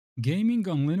Gaming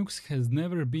on Linux has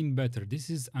never been better. This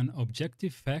is an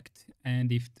objective fact, and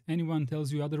if anyone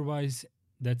tells you otherwise,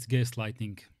 that's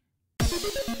gaslighting.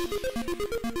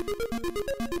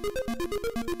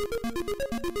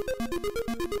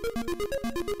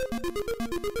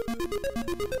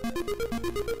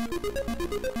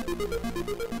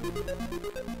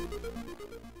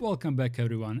 Welcome back,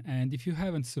 everyone, and if you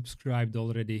haven't subscribed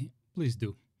already, please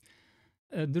do.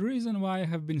 The reason why I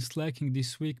have been slacking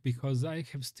this week because I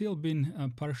have still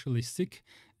been partially sick,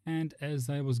 and as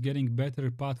I was getting better,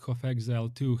 Path of Exile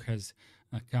 2 has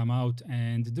come out,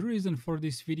 and the reason for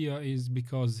this video is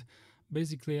because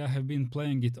basically I have been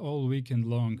playing it all weekend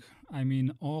long. I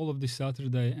mean, all of the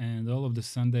Saturday and all of the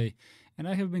Sunday, and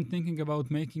I have been thinking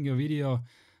about making a video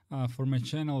for my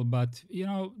channel, but you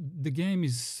know, the game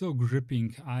is so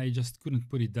gripping, I just couldn't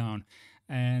put it down.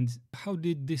 And how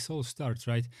did this all start,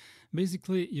 right?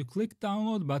 Basically, you click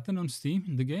download button on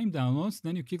Steam, the game downloads,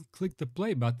 then you click the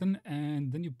play button,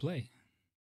 and then you play.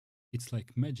 It's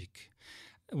like magic.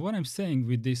 What I'm saying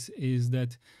with this is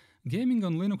that gaming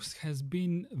on Linux has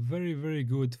been very, very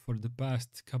good for the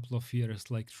past couple of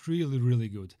years, like really, really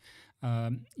good.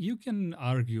 You can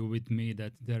argue with me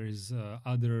that there is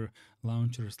other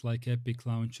launchers like Epic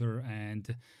Launcher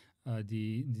and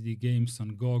the games on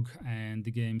GOG and the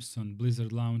games on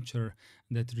Blizzard Launcher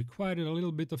that require a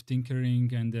little bit of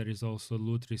tinkering, and there is also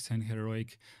Lutris and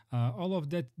Heroic. All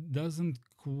of that doesn't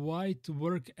quite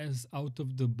work as out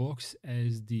of the box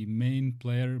as the main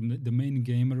player, the main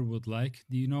gamer would like.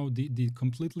 The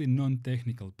completely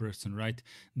non-technical person, right?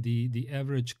 The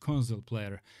average console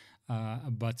player.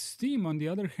 But Steam, on the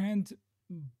other hand,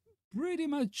 pretty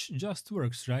much just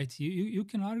works, right? You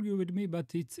can argue with me, but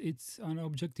it's an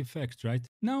objective fact, right?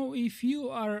 Now, if you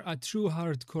are a true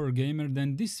hardcore gamer,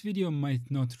 then this video might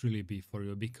not really be for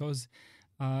you because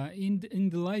in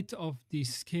the light of the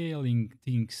scaling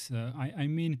things, I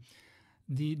mean,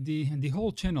 the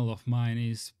whole channel of mine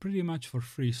is pretty much for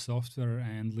free software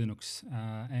and Linux,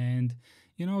 and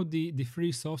you know the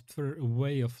free software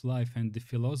way of life and the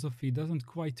philosophy doesn't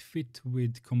quite fit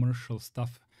with commercial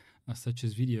stuff such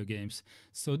as video games.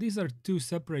 So these are two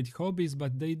separate hobbies,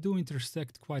 but they do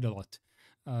intersect quite a lot.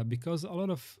 Because a lot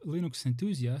of Linux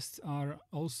enthusiasts are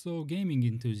also gaming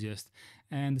enthusiasts,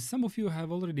 and some of you have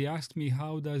already asked me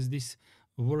how does this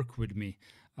work with me.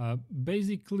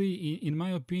 Basically, in my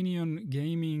opinion,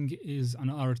 gaming is an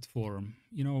art form.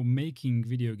 You know, making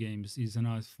video games is an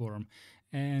art form,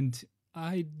 and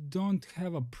I don't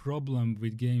have a problem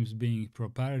with games being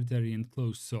proprietary and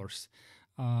closed source.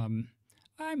 Um,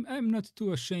 I'm not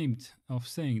too ashamed of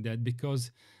saying that because,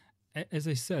 as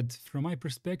I said, from my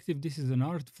perspective, this is an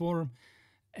art form.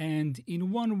 And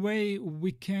in one way,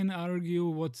 we can argue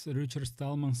what Richard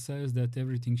Stallman says that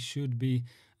everything should be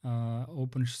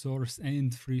open source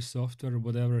and free software,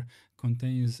 whatever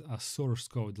contains a source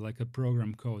code, like a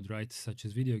program code, right? Such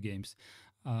as video games.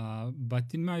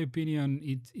 But in my opinion,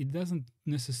 it doesn't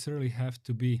necessarily have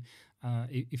to be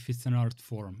if it's an art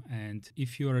form. And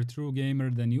if you are a true gamer,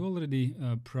 then you already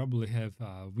probably have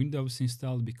Windows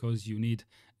installed because you need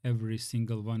every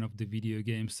single one of the video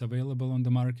games available on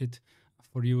the market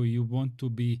for you. You want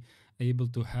to be able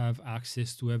to have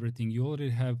access to everything. You already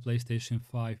have PlayStation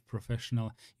 5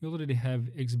 Professional. You already have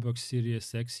Xbox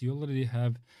Series X. You already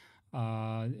have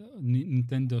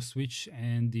Nintendo Switch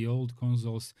and the old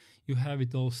consoles. You have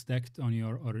it all stacked on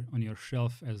your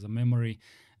shelf as a memory,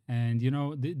 and you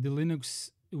know the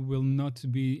Linux will not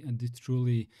be the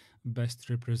truly best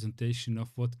representation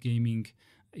of what gaming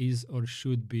is or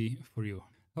should be for you.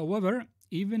 However,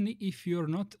 even if you're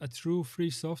not a true free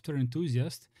software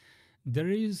enthusiast, there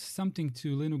is something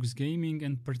to Linux gaming,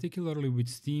 and particularly with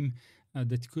Steam,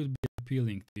 that could be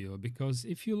appealing to you. Because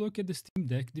if you look at the Steam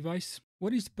Deck device,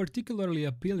 what is particularly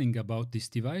appealing about this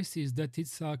device is that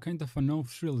it's a kind of a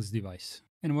no-frills device.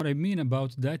 And what I mean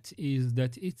about that is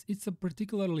that it's a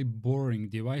particularly boring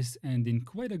device, and in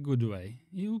quite a good way.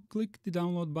 You click the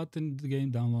download button, the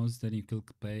game downloads, then you click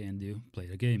play and you play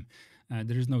the game.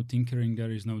 There is no tinkering,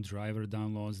 there is no driver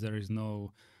downloads, there is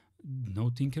no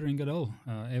tinkering at all.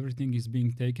 Everything is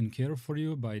being taken care of for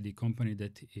you by the company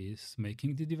that is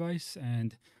making the device,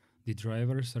 and the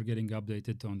drivers are getting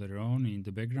updated on their own in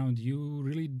the background. You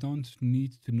really don't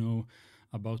need to know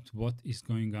about what is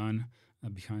going on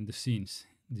behind the scenes.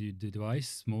 The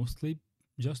device mostly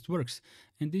just works,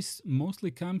 and this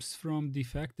mostly comes from the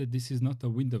fact that this is not a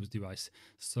Windows device.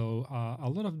 So a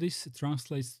lot of this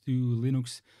translates to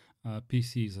Linux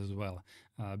PCs as well,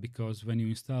 because when you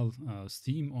install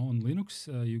Steam on Linux,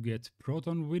 you get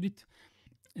Proton with it,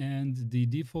 and the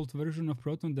default version of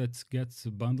Proton that gets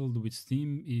bundled with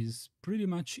Steam is pretty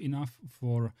much enough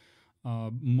for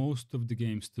most of the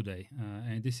games today.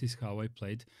 And this is how I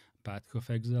played Path of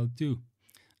Exile 2.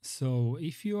 So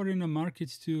if you are in a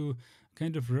market to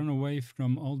kind of run away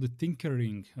from all the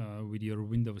tinkering with your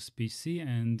Windows PC,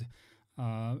 and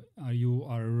you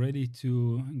are ready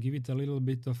to give it a little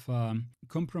bit of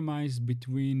compromise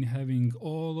between having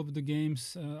all of the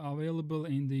games available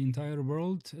in the entire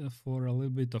world for a little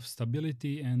bit of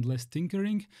stability and less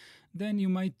tinkering, then you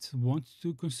might want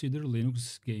to consider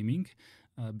Linux gaming.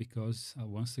 Because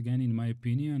once again, in my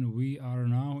opinion, we are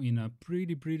now in a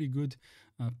pretty good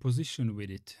position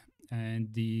with it.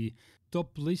 And the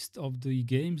top list of the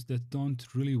games that don't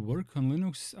really work on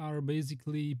Linux are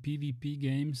basically PvP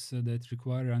games that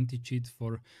require anti-cheat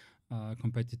for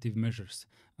competitive measures.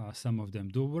 Some of them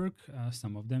do work,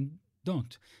 some of them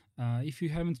don't. If you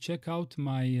haven't checked out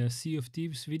my Sea of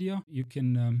Thieves video, you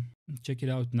can check it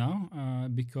out now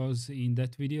because in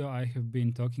that video I have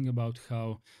been talking about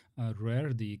how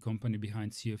Rare, the company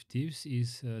behind Sea of Thieves,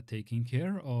 is taking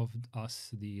care of us,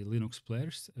 the Linux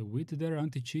players, with their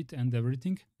anti-cheat and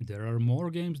everything. There are more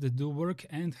games that do work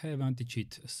and have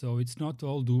anti-cheat, so it's not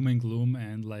all doom and gloom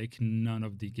and like none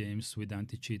of the games with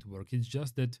anti-cheat work. It's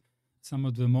just that some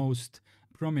of the most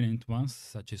prominent ones,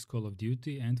 such as Call of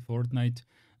Duty and Fortnite,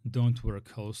 don't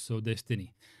work. Also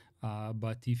Destiny.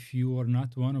 But if you are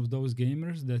not one of those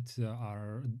gamers that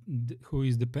who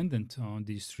is dependent on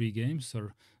these three games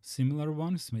or similar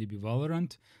ones, maybe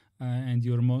Valorant, and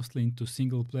you're mostly into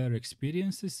single player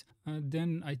experiences,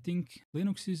 then I think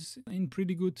Linux is in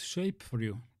pretty good shape for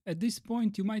you. At this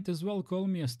point, you might as well call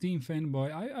me a Steam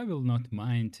fanboy. I will not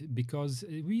mind, because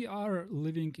we are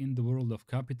living in the world of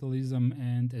capitalism,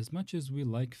 and as much as we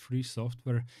like free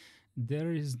software,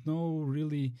 there is no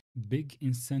really big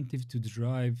incentive to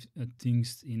drive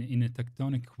things in a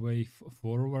tectonic way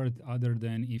forward, other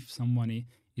than if someone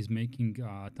is making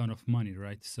a ton of money,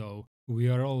 right? So we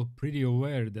are all pretty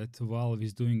aware that Valve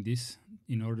is doing this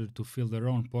in order to fill their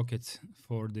own pockets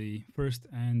for the first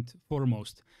and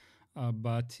foremost.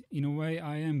 But in a way,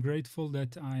 I am grateful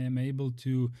that I am able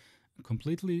to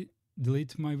completely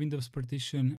delete my Windows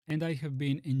partition, and I have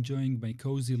been enjoying my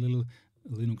cozy little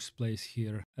Linux place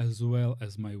here as well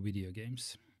as my video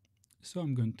games. So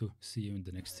I'm going to see you in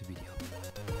the next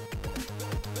video.